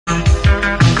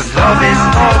Love is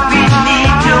all we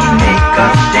need to make a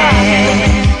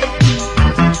stand.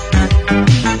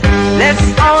 Let's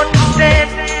understand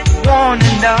one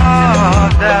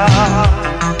another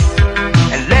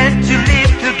and learn to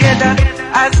live together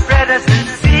as brothers and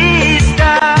sisters.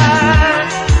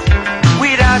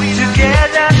 Without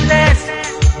togetherness,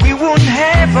 we won't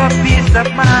have a peace of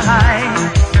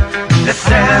mind. Let's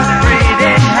celebrate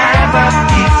and have a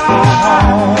peaceful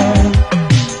home.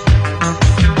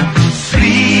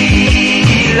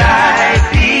 Sweet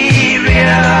Liberia,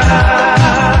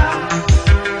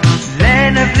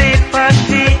 land of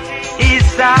liberty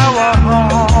is our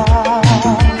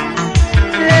home.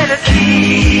 Let us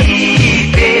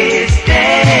keep it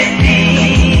standing.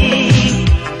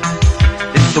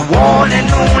 It's the one and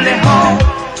only home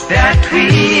that we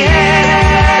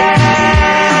have.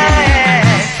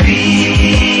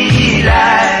 Sweet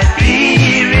Liberia,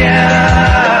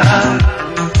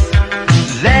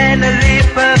 land of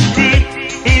liberty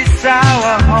is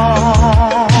our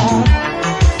home.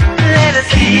 Let us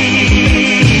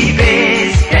keep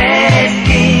it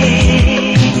standing.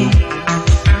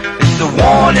 It's the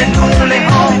one and only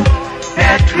home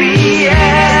that we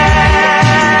have.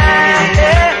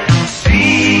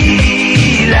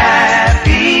 Sweet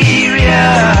Liberia,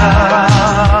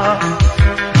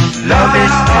 love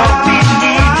is all we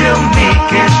need to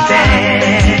make a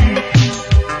stand.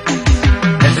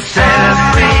 Let's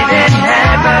celebrate and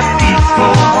have a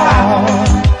peaceful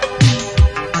home.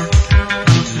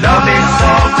 Love is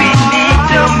all we need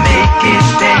to make a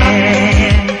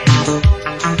stand.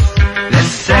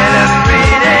 Let's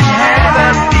celebrate and have a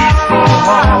peaceful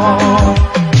home.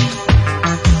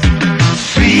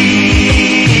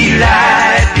 Sweet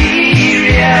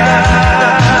Liberia,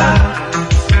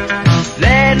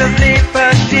 land of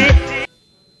liberty.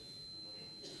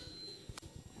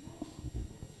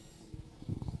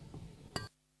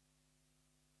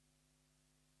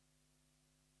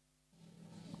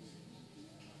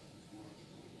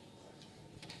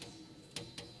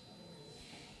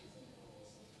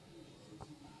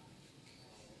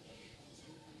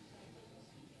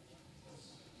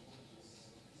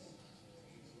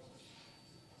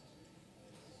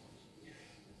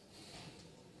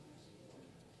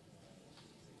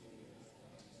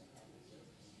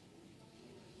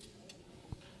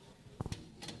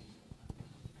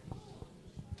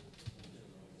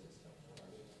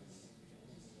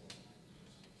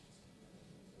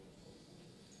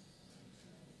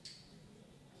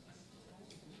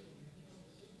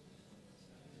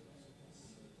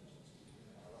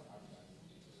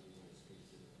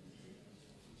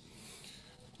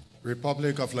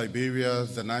 Republic of Liberia,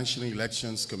 the National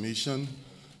Elections Commission,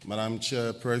 Madam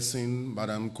Chairperson,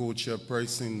 Madam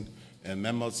Co-Chairperson, and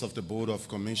members of the Board of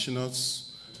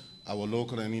Commissioners, our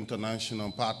local and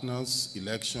international partners,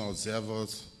 election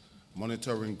observers,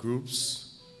 monitoring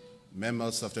groups,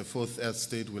 members of the Fourth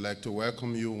Estate, we'd like to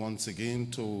welcome you once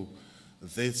again to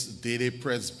this daily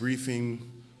press briefing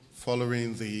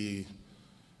following the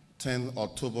 10th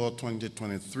October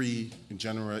 2023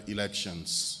 general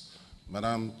elections.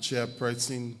 Madam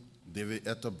Chairperson, David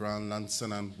Etta Brown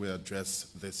Lansanan will address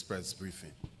this press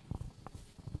briefing.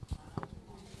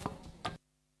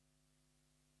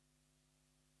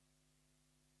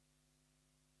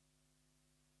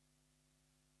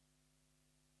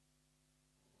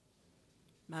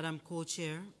 Madam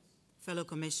Co-Chair, fellow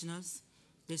commissioners,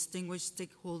 distinguished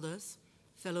stakeholders,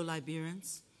 fellow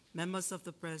Liberians, members of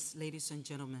the press, ladies and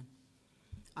gentlemen.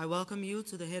 I welcome you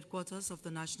to the headquarters of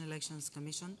the National Elections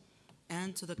Commission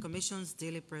and to the Commission's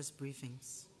daily press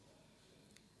briefings.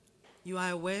 You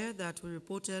are aware that we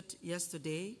reported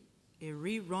yesterday a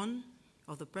rerun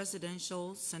of the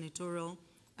presidential, senatorial,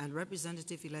 and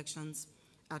representative elections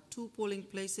at 2 polling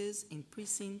places in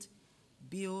Precinct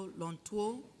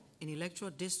Bio-Lontuo in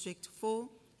Electoral District 4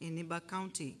 in Nimba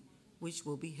County, which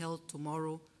will be held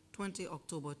tomorrow, 20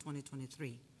 October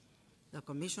 2023. The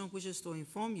Commission wishes to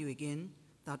inform you again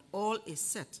that all is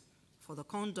set for the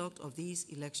conduct of these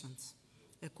elections.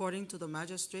 According to the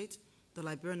magistrate, the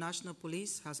Liberia National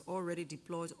Police has already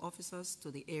deployed officers to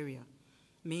the area.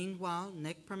 Meanwhile,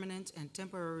 NEC permanent and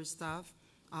temporary staff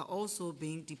are also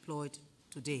being deployed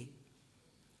today.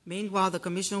 Meanwhile, the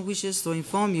Commission wishes to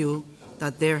inform you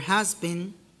that there has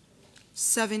been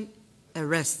 7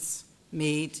 arrests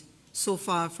made so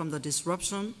far from the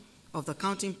disruption of the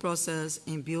counting process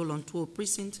in Bio-Lontuo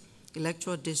Precinct,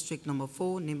 Electoral District Number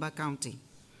 4, Nimba County.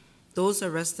 Those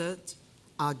arrested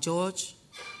are George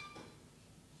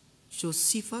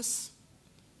Josephus,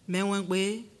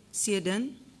 Menwengwe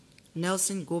Sieden,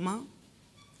 Nelson Goma,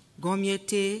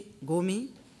 Gomiete Gomi,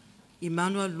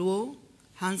 Emmanuel Luo,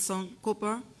 Hanson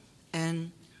Cooper,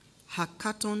 and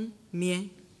Hakaton Mie.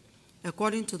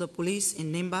 According to the police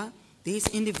in Nimba, these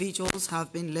individuals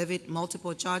have been levied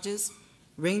multiple charges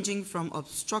ranging from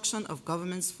obstruction of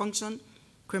government's function,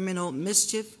 criminal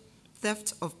mischief,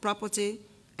 theft of property,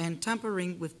 and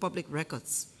tampering with public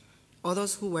records.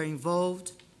 Others who were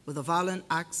involved with the violent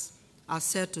acts are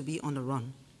said to be on the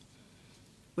run.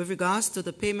 With regards to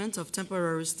the payment of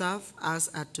temporary staff, as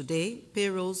at today,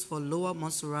 payrolls for Lower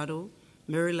Monserrado,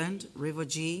 Maryland, River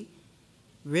G,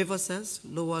 Riverses,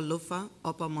 Lower Lofa,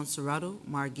 Upper Monserrado,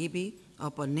 Margibi,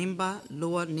 Upper Nimba,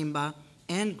 Lower Nimba,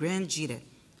 and Grand Jide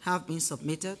have been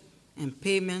submitted, and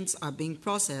payments are being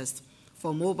processed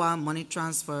for mobile money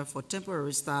transfer for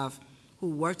temporary staff who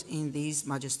worked in these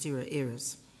magisterial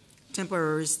areas.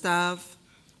 Temporary staff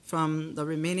from the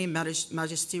remaining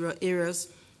magisterial areas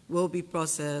will be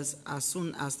processed as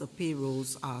soon as the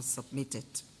payrolls are submitted.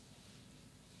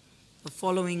 The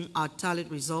following are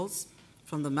tallied results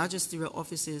from the magisterial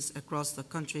offices across the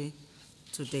country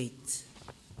to date.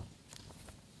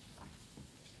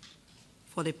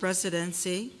 For the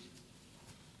presidency,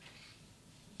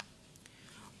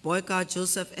 Boakai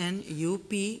Joseph N.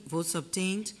 UP, votes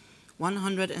obtained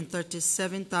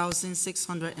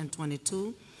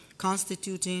 137,622,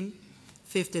 constituting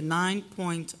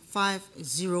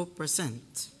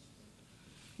 59.50%.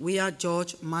 Weah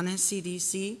George Mane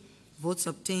CDC, votes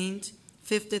obtained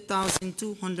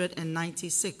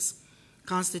 50,296,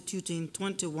 constituting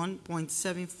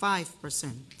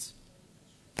 21.75%.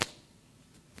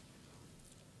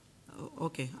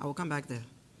 Okay, I will come back there.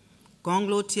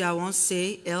 Gonglo Tiawon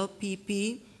Say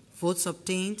LPP, votes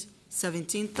obtained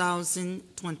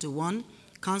 17,021,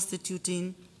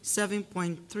 constituting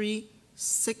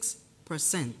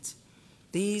 7.36%.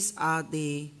 These are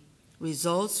the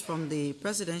results from the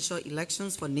presidential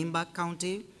elections for Nimba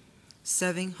County,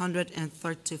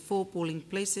 734 polling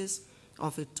places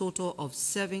of a total of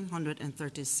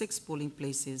 736 polling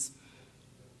places,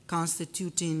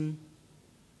 constituting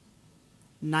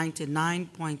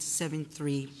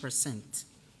 99.73%.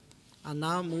 I'll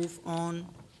now move on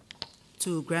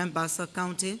to Grand Bassa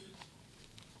County.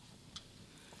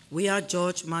 Weah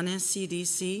George Mane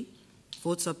CDC,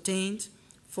 votes obtained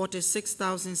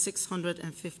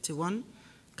 46,651,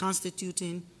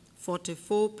 constituting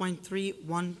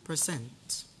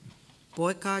 44.31%.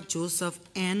 Boakai Joseph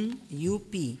N.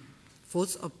 UP,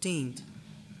 votes obtained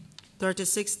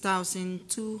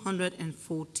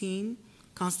 36,214,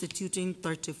 constituting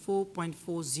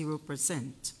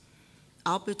 34.40%.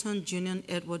 Alperton Junior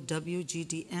Edward W.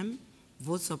 GDM,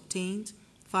 votes obtained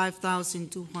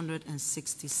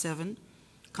 5,267,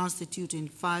 constituting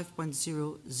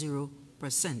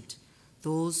 5.00%.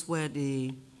 Those were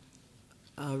the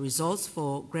results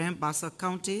for Grand Bassa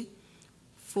County,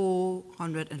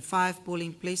 405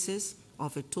 polling places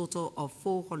of a total of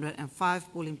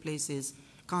 405 polling places,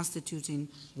 constituting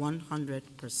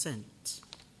 100%.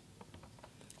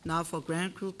 Now for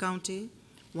Grand Cru County,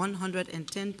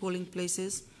 110 polling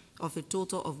places of a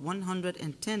total of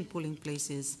 110 polling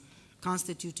places,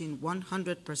 constituting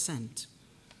 100%.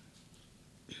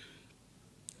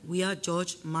 Weah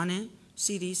George Mane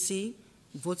CDC,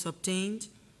 votes obtained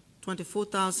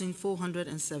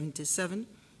 24,477,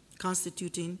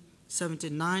 constituting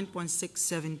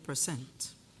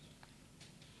 79.67%.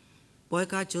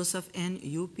 Boakai Joseph N.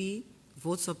 UP,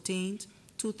 votes obtained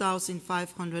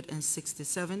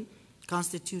 2,567,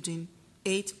 constituting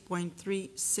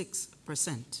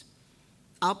 8.36%.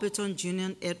 Alperton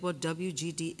Junior Edward W.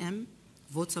 GDM,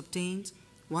 votes obtained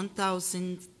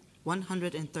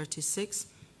 1,136,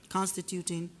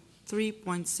 constituting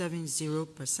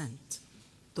 3.70%.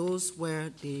 Those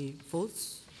were the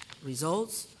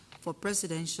results for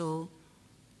presidential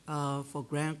for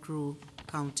Grand Cru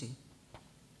County.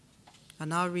 I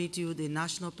now read you the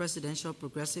National Presidential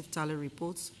Progressive Tally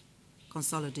Reports,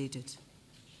 consolidated.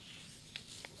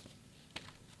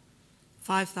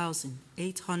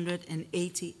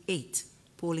 5,888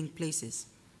 polling places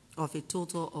of a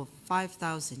total of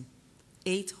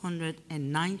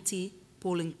 5,890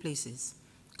 polling places,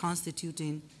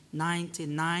 constituting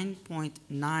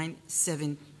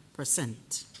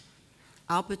 99.97%.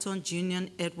 Alperton Junior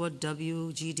Edward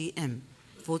W. GDM,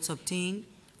 votes obtained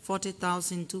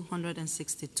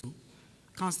 40,262,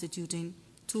 constituting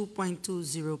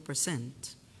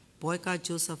 2.20%. Boakai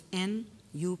Joseph N.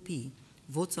 UP,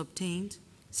 votes obtained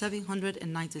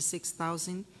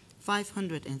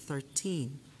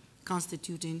 796,513,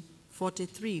 constituting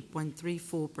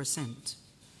 43.34%.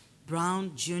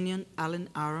 Brown Junior Allen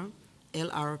R.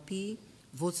 LRP,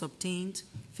 votes obtained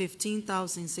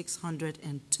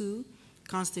 15,602,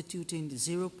 constituting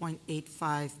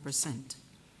 0.85%.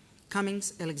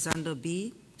 Cummings Alexander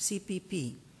B.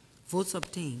 CPP, Votes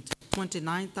obtained,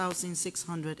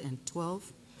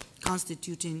 29,612,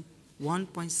 constituting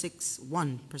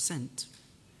 1.61%.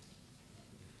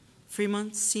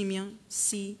 Fremont Senior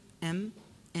CM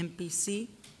MPC,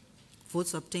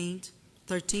 votes obtained,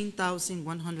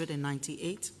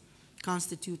 13,198,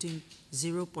 constituting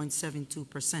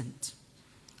 0.72%.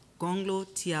 Gonglo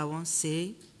Tiawan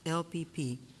Se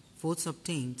LPP, votes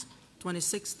obtained,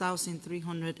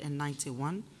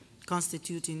 26,391,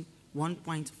 constituting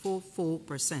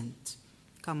 1.44%.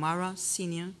 Kamara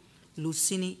Senior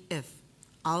Lucini F.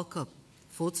 Alcup,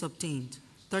 votes obtained,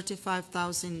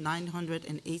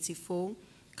 35,984,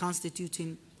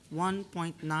 constituting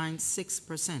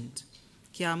 1.96%.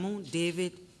 Kiamu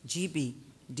David GB,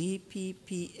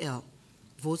 DPPL,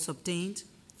 votes obtained,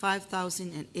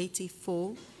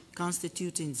 5,084,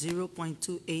 constituting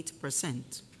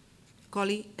 0.28%.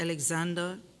 Collie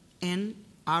Alexander N.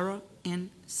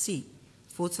 RNC,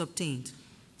 votes obtained,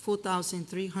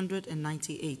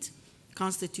 4,398,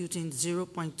 constituting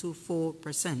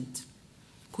 0.24%.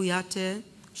 Kuyate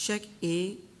Sheikh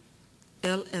A.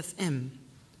 LFM,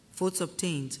 votes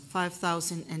obtained,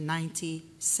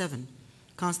 5,097,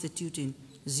 constituting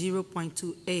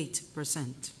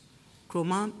 0.28%.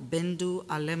 Kroma Bendu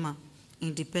Alema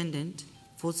Independent,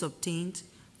 votes obtained,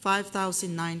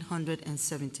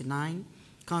 5,979,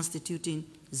 constituting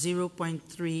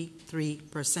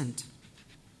 0.33%.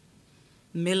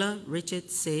 Miller Richard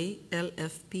Say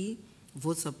LFP,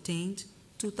 votes obtained,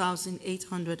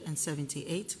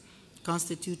 2,878,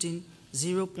 constituting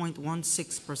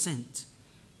 0.16%.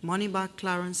 Moniba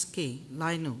Clarence K.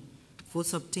 Lino,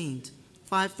 votes obtained,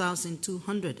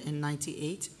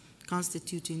 5,298,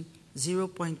 constituting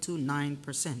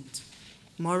 0.29%.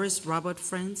 Morris Robert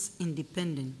Friends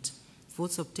Independent,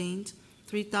 votes obtained,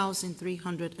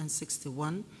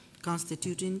 3,361,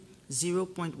 constituting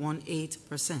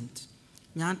 0.18%.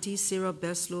 Nyanti Sarah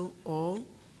Beslow All,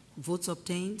 votes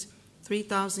obtained,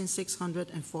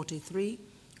 3,643,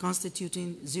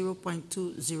 constituting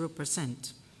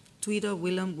 0.20%. Tweeder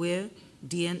William Weah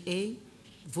DNA,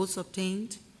 votes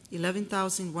obtained,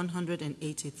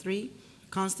 11,183,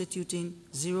 constituting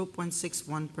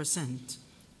 0.61%.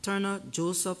 Turner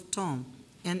Joseph Tom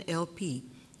NLP,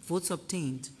 votes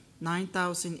obtained,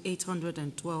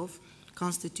 9,812,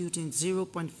 constituting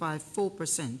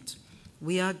 0.54%.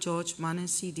 Weah George Manning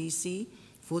CDC,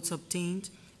 votes obtained,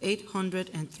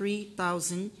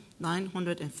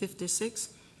 803,956,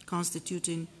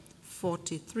 constituting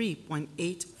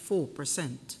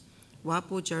 43.84%.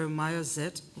 Wapo Jeremiah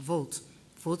Z. votes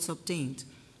obtained,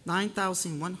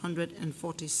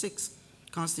 9,146,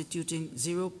 constituting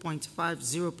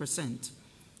 0.50%.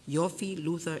 Yofi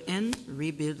Luther N.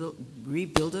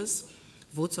 Rebuilders,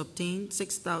 votes obtained,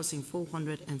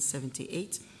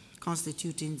 6,478,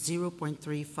 constituting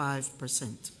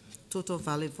 0.35%. Total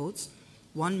valid votes,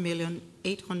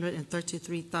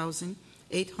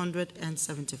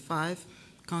 1,833,875,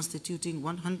 constituting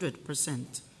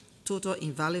 100%. Total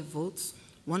invalid votes,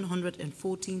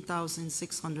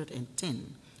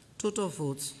 114,610. Total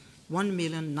votes,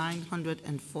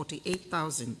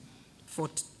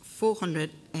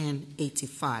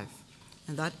 1,948,485.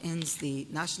 And that ends the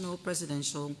National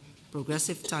Presidential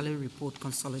Progressive Tally Report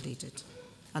Consolidated.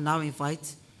 I now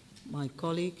invite my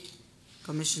colleague,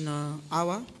 Commissioner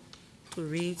Awa, to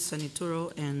read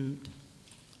senatorial and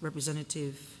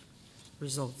representative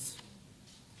results.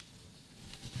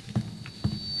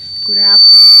 Good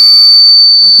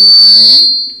afternoon or good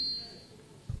evening.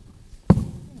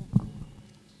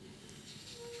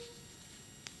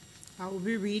 I will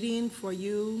be reading for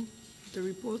you the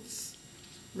reports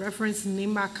reference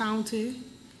Nimba County,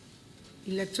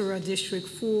 Electoral District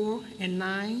 4 and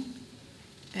 9,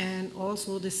 and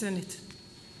also the Senate.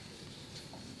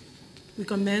 We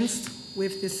commenced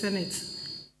with the Senate.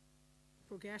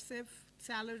 Progressive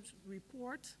Tally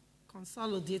Report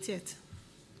Consolidated.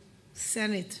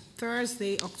 Senate,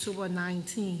 Thursday, October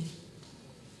 19.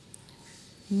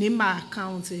 Nimba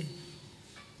County,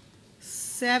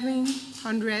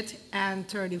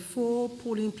 734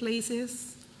 polling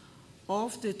places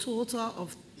of the total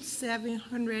of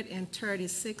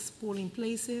 736 polling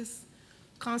places,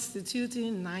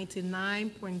 constituting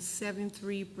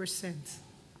 99.73%.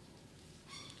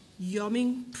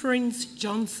 Yomi Prince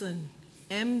Johnson,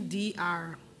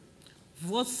 MDR,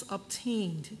 votes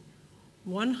obtained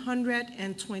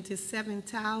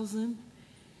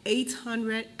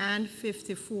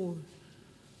 127,854,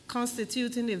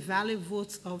 constituting a valid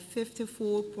vote of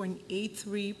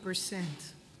 54.83%.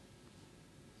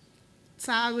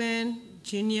 Taiwan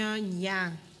Junior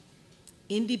Yang,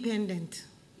 Independent,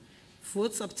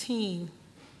 votes obtained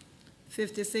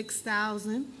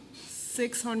 56,7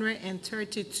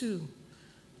 632,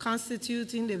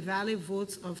 constituting the valid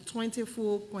votes of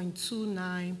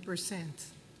 24.29%.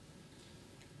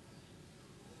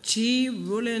 G.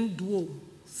 Roland Duo,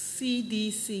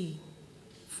 CDC,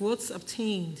 votes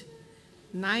obtained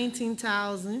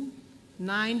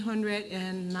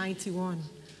 19,991,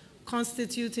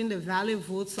 constituting the valid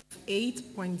votes of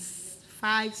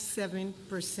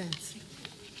 8.57%.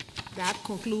 That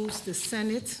concludes the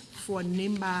Senate for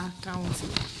Nimba County.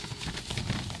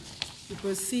 We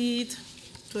proceed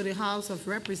to the House of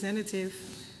Representatives,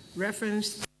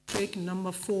 reference district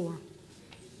number 4.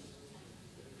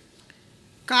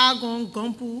 Kagon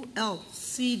Gompu L,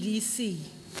 CDC,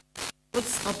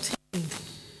 votes obtained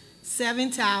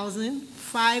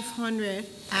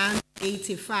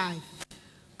 7,585,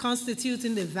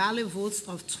 constituting the valid votes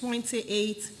of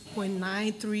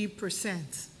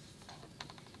 28.93%.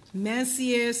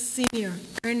 Mancier Senior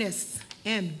Ernest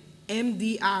M,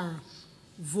 MDR,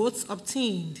 votes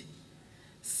obtained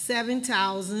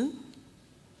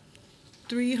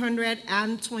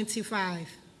 7,325,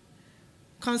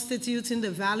 constituting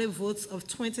the valid votes of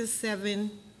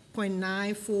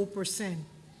 27.94%.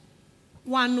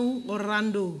 Wanu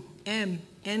Orlando M,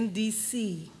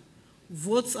 NDC,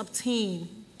 votes obtained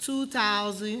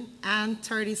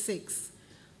 2,036,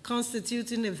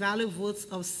 constituting the valid votes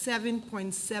of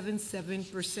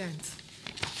 7.77%.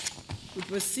 We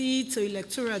proceed to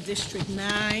Electoral District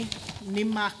 9,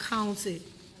 Nimba County.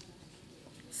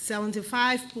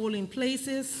 75 polling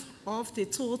places of the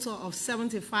total of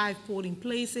 75 polling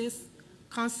places,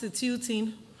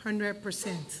 constituting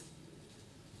 100%.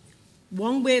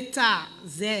 Wongwe Ta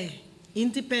Ze,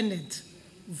 Independent,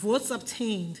 votes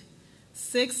obtained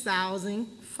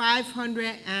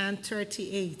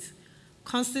 6,538,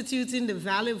 constituting the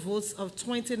valid votes of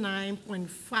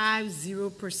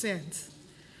 29.50%.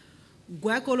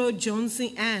 Gwekolo Johnson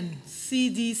N,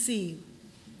 CDC,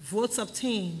 votes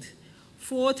obtained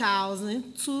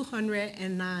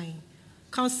 4,209,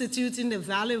 constituting the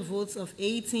valid votes of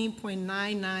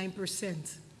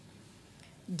 18.99%.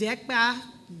 Dekba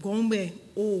Gombe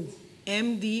O,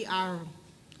 MDR,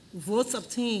 votes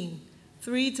obtained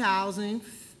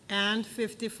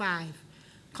 3,055,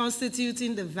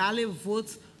 constituting the valid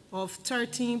votes of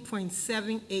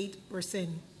 13.78%.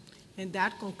 And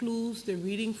that concludes the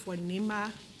reading for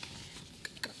Nimba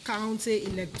County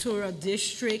Electoral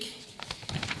District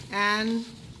and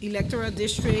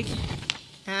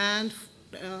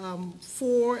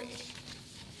 4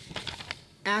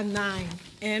 and 9.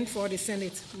 And for the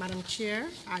Senate, Madam Chair,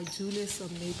 I duly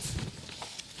submit.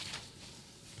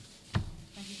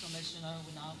 Thank you, Commissioner.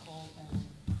 We now call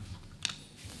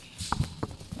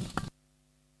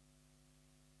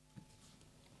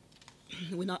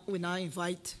on. We now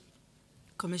invite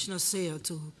Commissioner Sayer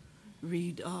to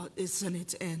read the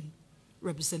Senate and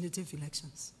representative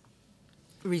elections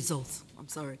results. I'm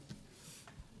sorry.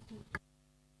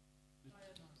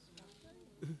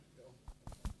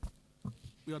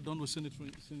 We are done with Senate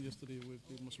yesterday with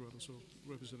Maserati, so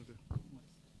Representative.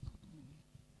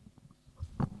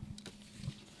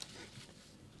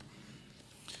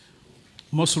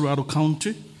 Maserati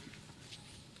County,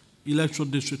 Electoral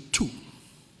District 2.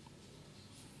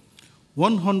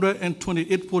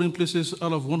 128 polling places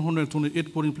out of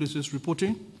 128 polling places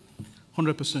reporting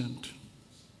 100%.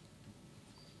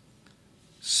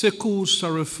 Sekou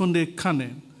Sarafunde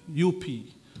Kane, UP,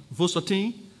 votes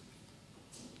obtained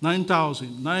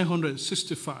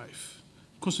 9,965,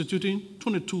 constituting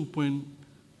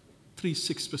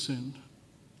 22.36%.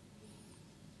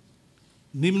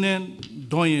 Nimnen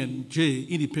Doyen J,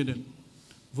 Independent,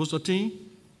 votes obtained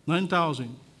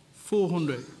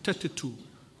 9,432,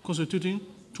 constituting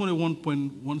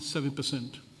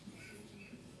 21.17%.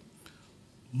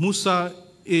 Musa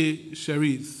A.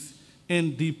 Sharif,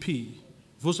 NDP,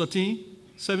 votes obtained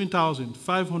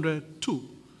 7,502,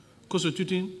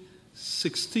 constituting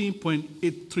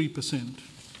 16.83%.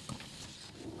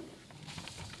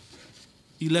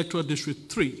 Electoral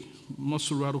District 3,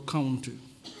 Maserati County.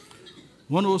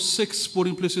 106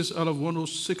 polling places out of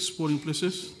 106 polling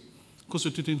places,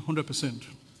 constituting 100%.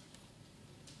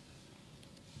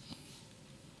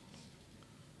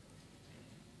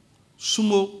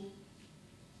 Sumo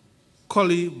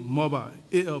Koli Mobile,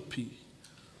 ALP,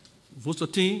 votes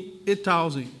obtained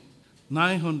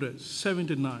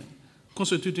 8,979,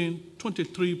 constituting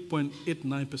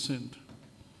 23.89%.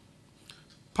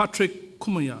 Patrick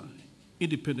Kumaya,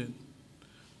 Independent,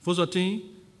 votes obtained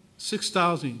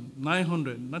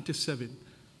 6,997,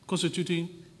 constituting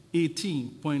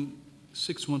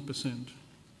 18.61%.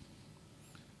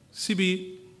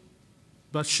 CB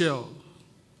Bachel,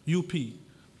 UP,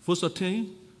 votes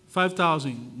obtained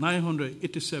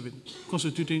 5,987,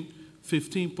 constituting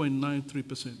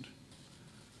 15.93%.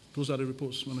 Those are the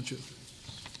reports, Madam Chair.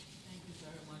 Thank you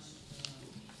very much.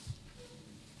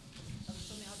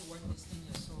 Show me how to work this thing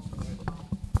here.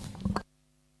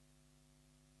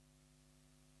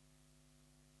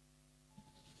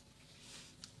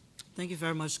 Thank you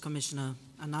very much, Commissioner.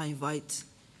 And I invite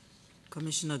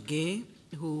Commissioner Gay,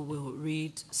 who will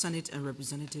read Senate and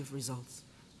Representative results.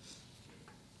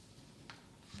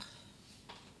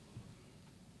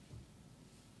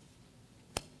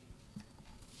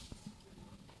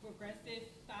 Progressive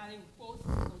tally report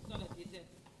consolidated.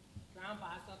 Grand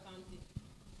Bassa County.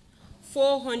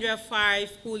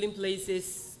 405 polling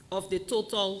places of the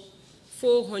total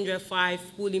 405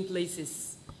 polling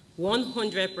places,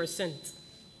 100%.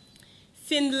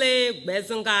 Finlay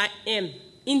Bezanga M,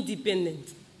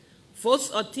 independent. Votes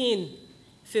obtained,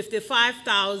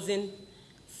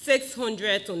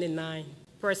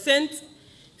 55,629%,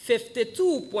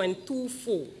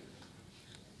 52.24.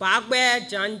 Bagbe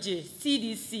Janje,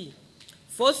 CDC,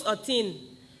 votes obtained,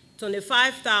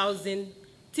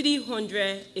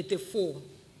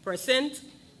 25,384%,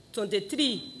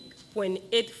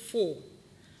 23.84.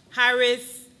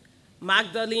 Harris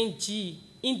Magdalene G,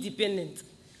 independent.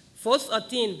 Votes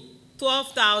obtained,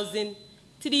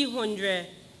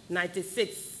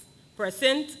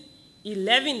 12,396%,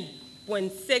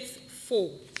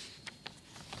 11.64.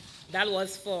 That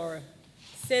was for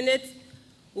Senate.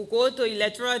 We'll go to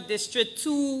Electoral District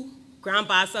 2, Grand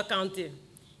Bassa County.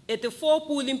 84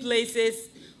 polling places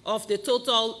of the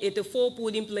total 84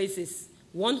 polling places,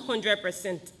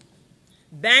 100%.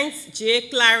 Banks J.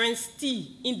 Clarence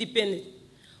T, independent.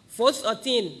 Votes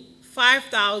obtained,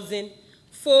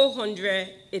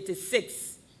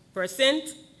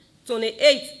 5,486%,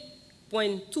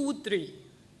 28.23.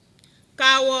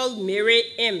 Cowell Mary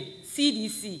M,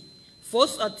 CDC.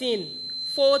 Votes obtained,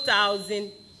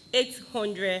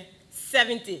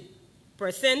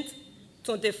 4,870%,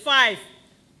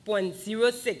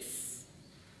 25.06.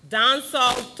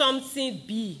 Dansall Thompson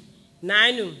B,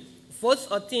 Ninum. Votes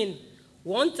obtained,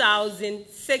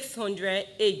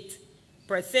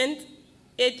 1,608%,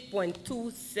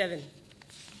 8.27.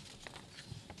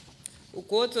 We'll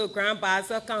go to Grand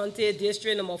Bassa County,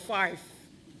 District number 5.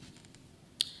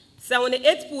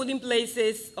 78 polling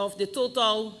places of the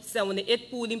total 78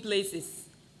 polling places,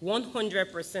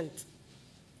 100%.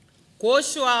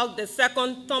 Goshual II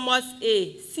Thomas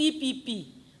A, CPP,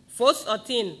 votes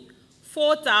obtained,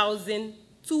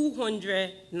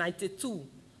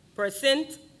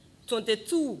 4,292%,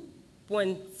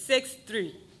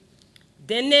 22.63.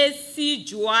 Dennis C.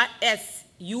 Joa S,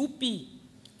 UP,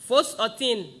 votes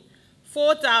obtained,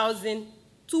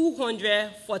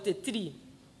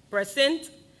 4,243%,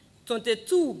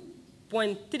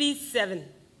 22.37.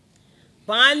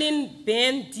 Barnum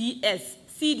Ben DS,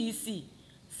 CDC,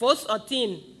 votes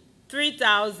obtained,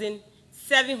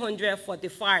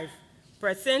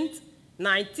 3,745%,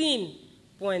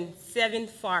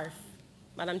 19.75.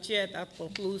 Madam Chair, that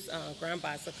concludes Grand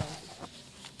Bassa County.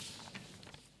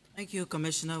 Thank you,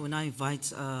 Commissioner. We now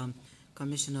invite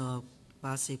Commissioner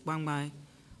Basi Kwangmai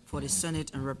for the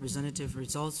Senate and Representative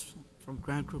results from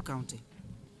Grand Crew County.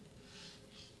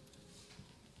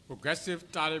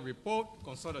 Progressive tally report,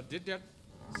 consolidated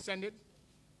Senate.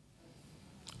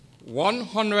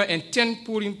 110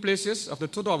 polling places of the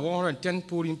total of 110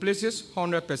 polling places,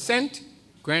 100%,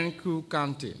 Grand Crew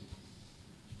County.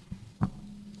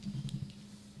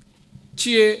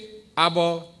 Chie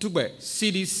Abo Tube,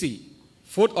 CDC,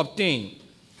 vote obtained,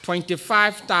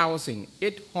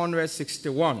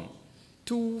 25,861,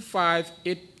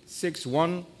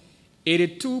 25861,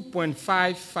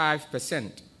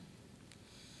 82.55%.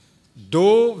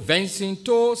 Do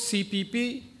Vincento,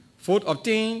 CPP, vote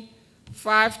obtained,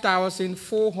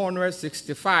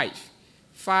 5,465,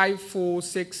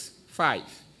 5465,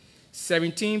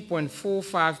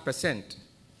 17.45%.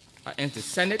 I enter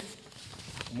Senate.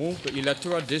 Move to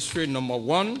Electoral District number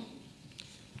 1.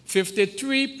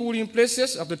 53 polling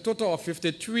places of the total of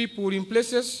 53 polling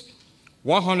places,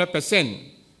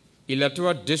 100%.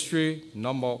 Electoral District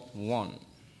number 1.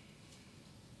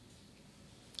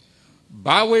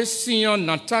 Bawe Senior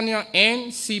Nathaniel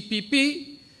N,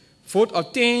 CPP, vote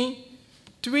obtained,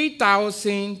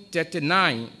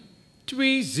 3,039,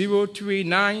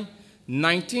 3039,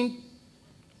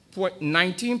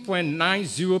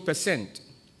 19.90%.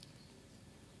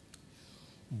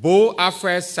 Bo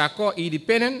Alfred Sako,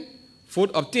 independent,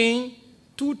 vote obtained,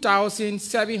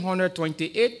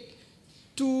 2,728,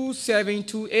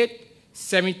 2728,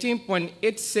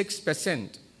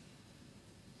 17.86%.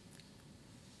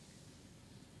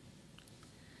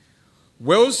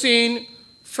 Wilson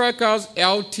Freckles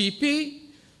LTP,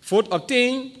 vote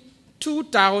obtained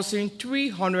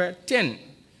 2,310.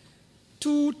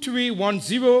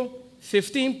 2310,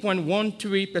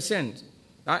 15.13%.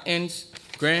 That ends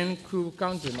Grand Coup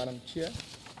County, Madam Chair.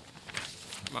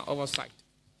 My oversight.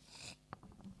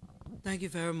 Thank you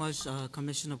very much,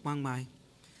 Commissioner Wang Mai.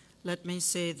 Let me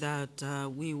say that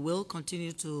we will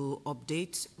continue to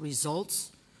update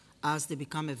results as they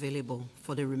become available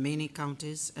for the remaining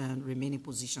counties and remaining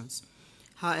positions.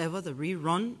 However, the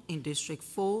rerun in District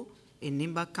 4 in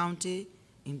Nimba County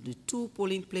in the 2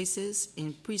 polling places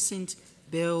in Precinct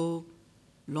Beo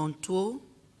Lontuo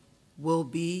will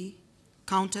be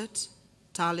counted,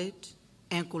 tallied,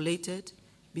 and collated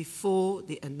before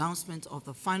the announcement of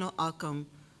the final outcome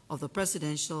of the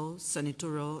presidential,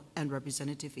 senatorial, and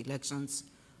representative elections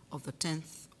of the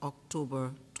 10th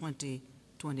October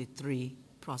 2023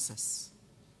 process.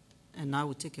 And now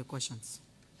we take your questions.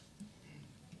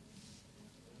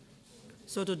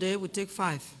 So today we take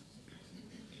 5.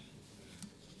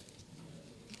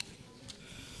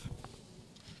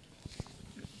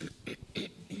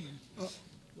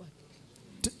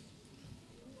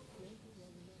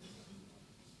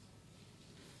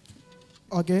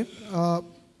 Okay.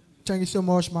 Thank you so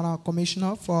much, Madam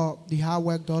Commissioner, for the hard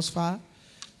work thus far.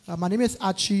 My name is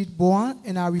Achid Boakai,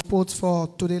 and I report for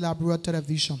Today Liberia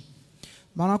Television.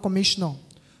 Madam Commissioner,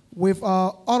 with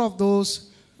all of those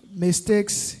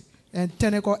mistakes and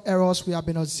technical errors we have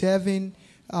been observing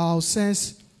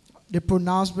since the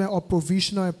pronouncement of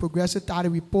provisional and progressive tally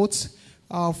reports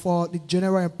for the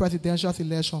general and presidential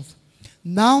elections.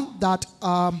 Now that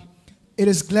it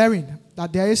is glaring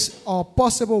that there is a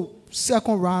possible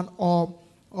second round or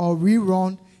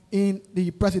rerun in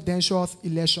the presidential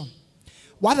election,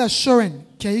 what assurance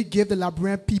can you give the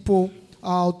Liberian people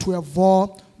to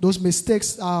avoid those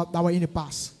mistakes that were in the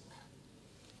past?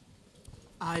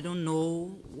 I don't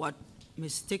know what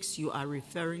mistakes you are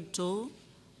referring to,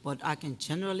 but I can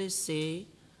generally say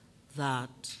that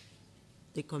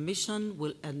the Commission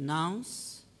will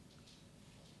announce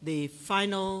the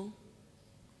final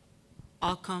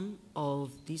outcome of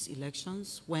these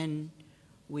elections when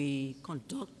we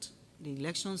conduct the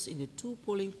elections in the 2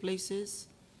 polling places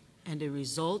and the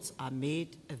results are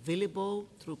made available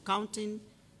through counting,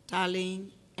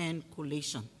 tallying, and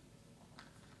collation.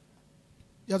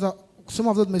 Yes, some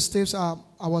of those mistakes I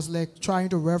was trying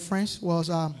to reference was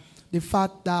the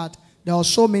fact that there are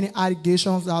so many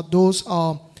allegations that those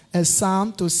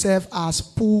assigned to serve as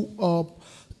pool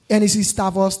NEC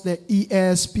staffers, the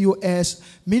ES, POS,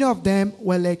 many of them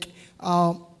were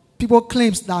people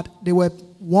claims that they were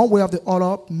one way or the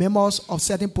other members of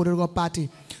certain political party.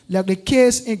 Like the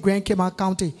case in Grand Cayman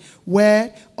County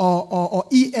where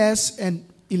ES and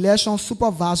election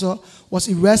supervisor was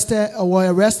arrested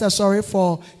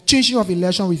for changing of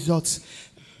election results.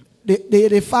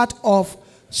 The fact of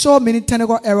so many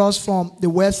technical errors from the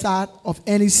website of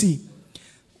NEC,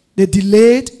 they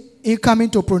delayed in coming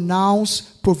to pronounce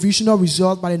provisional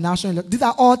results by the national election. These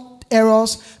are all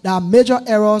errors that are major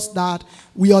errors that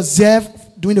we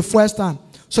observed during the first time.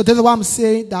 So that's why I'm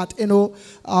saying that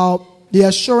the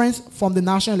assurance from the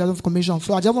National Elections Commission.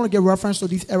 So I just want to get reference to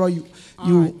this error All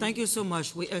right, thank you so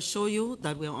much. We assure you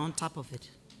that we are on top of it.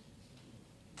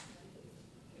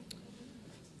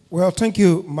 Well, thank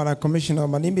you, Madam Commissioner.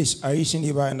 My name is Aish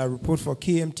Niba, and I report for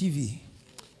KMTV.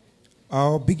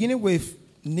 Beginning with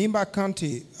Nimba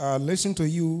County, listen to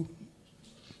you.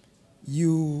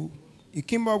 You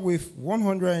came up with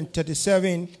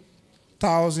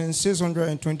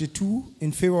 137,622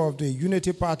 in favor of the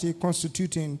Unity Party,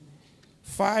 constituting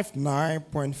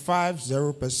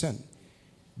 59.50%.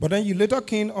 But then you later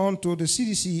came on to the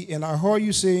CDC, and I heard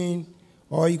you saying,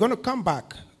 you're going to come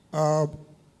back,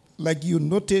 like you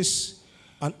noticed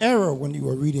an error when you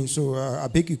were reading. So I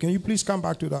beg you, can you please come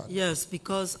back to that? Yes,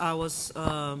 because I was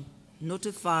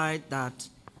notified that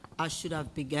I should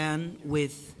have begun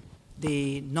with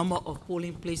the number of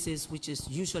polling places, which is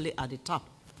usually at the top.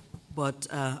 But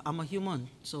I'm a human,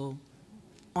 so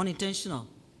unintentional.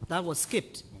 That was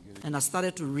skipped, and I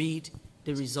started to read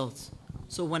the results.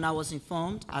 So when I was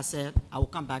informed, I said, I will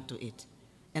come back to it.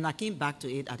 And I came back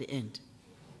to it at the end.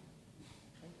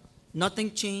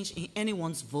 Nothing changed in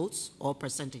anyone's votes or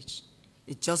percentage.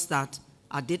 It's just that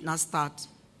I did not start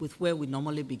with where we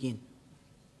normally begin.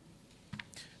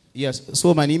 Yes,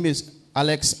 so my name is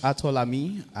Alex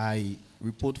Atolami. I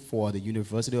report for the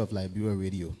University of Liberia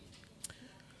Radio.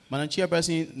 Madam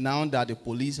Chairperson, now that the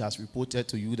police has reported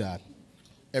to you that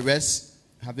arrests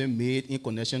have been made in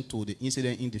connection to the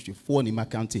incident in District 4 in Nimba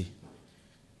County,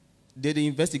 did the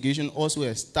investigation also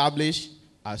establish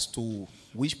as to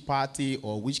which party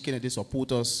or which candidate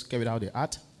supporters carried out the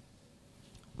act?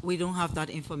 We don't have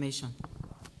that information.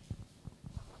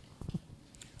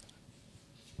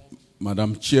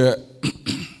 Madam Chair,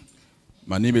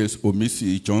 my name is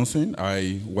Omisi Johnson.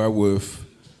 I work with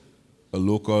a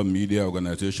local media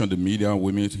organization, the Media and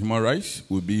Women's Human Rights.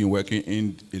 We've been working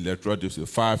in Electoral District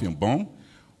 5 in Bonn.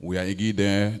 We are again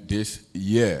there this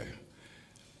year.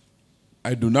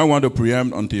 I do not want to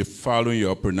preempt until following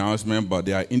your pronouncement, but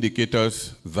there are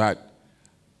indicators that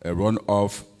a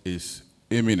runoff is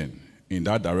imminent. In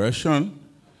that direction,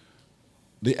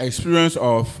 the experience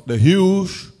of the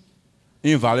huge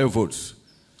invalid votes,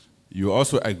 you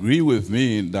also agree with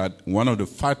me that one of the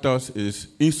factors is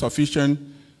insufficient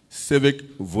civic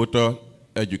voter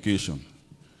education.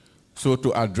 So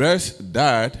to address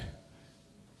that,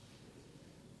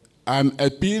 I'm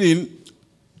appealing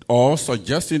or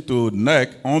suggesting to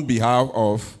NEC on behalf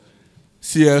of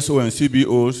CSO and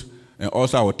CBOs and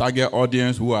also our target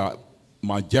audience who are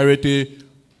majority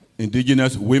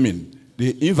indigenous women,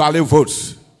 the invalid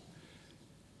votes.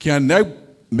 Can NEC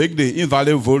make the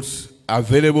invalid votes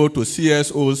available to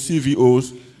CSOs,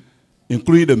 CVOs,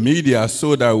 including the media,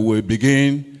 so that we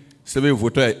begin civic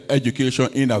voter education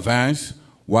in advance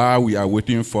while we are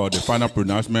waiting for the final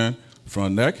pronouncement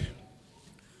from NEC?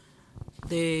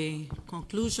 The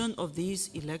conclusion of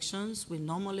these elections, we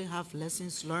normally have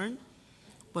lessons learned,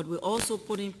 but we also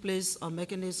put in place a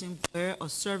mechanism where a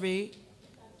survey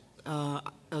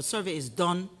is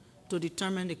done to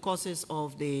determine the causes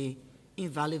of the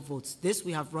invalid votes. This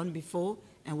we have run before,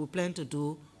 and we plan to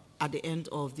do at the end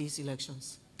of these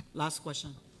elections. Last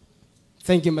question.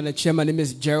 Thank you, Madam Chair. My name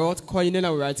is Gerald, coordinator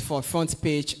and writer for Front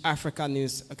Page Africa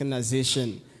News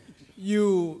Organization.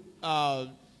 You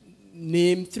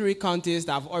name 3 counties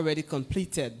that have already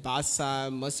completed, Bassa,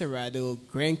 Maserado,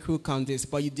 Grand Cru counties,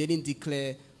 but you didn't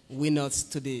declare winners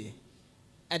today.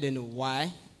 I don't know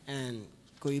why. And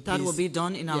could you that will be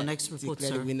done in our next report,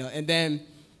 sir. The winner. And then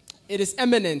it is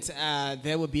imminent.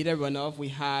 There will be the runoff. We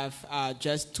have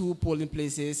just 2 polling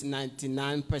places,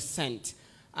 99%.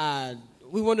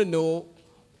 We want to know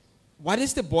what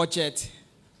is the budget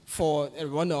for a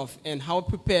runoff and how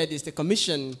prepared is the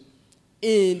commission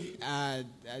in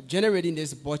generating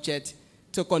this budget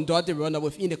to conduct the runoff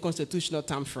within the constitutional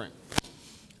time frame?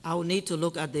 I will need to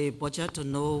look at the budget to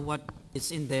know what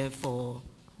is in there for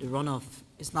the runoff.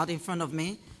 It's not in front of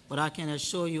me, but I can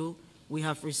assure you we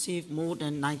have received more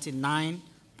than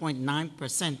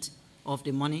 99.9% of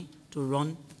the money to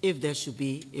run if there should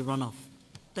be a runoff.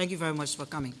 Thank you very much for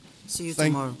coming. See you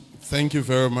tomorrow. Thank you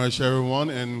very much,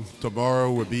 everyone, and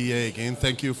tomorrow we'll be here again.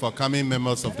 Thank you for coming,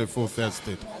 members of the Fourth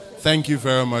Estate. Thank you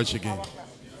very much again.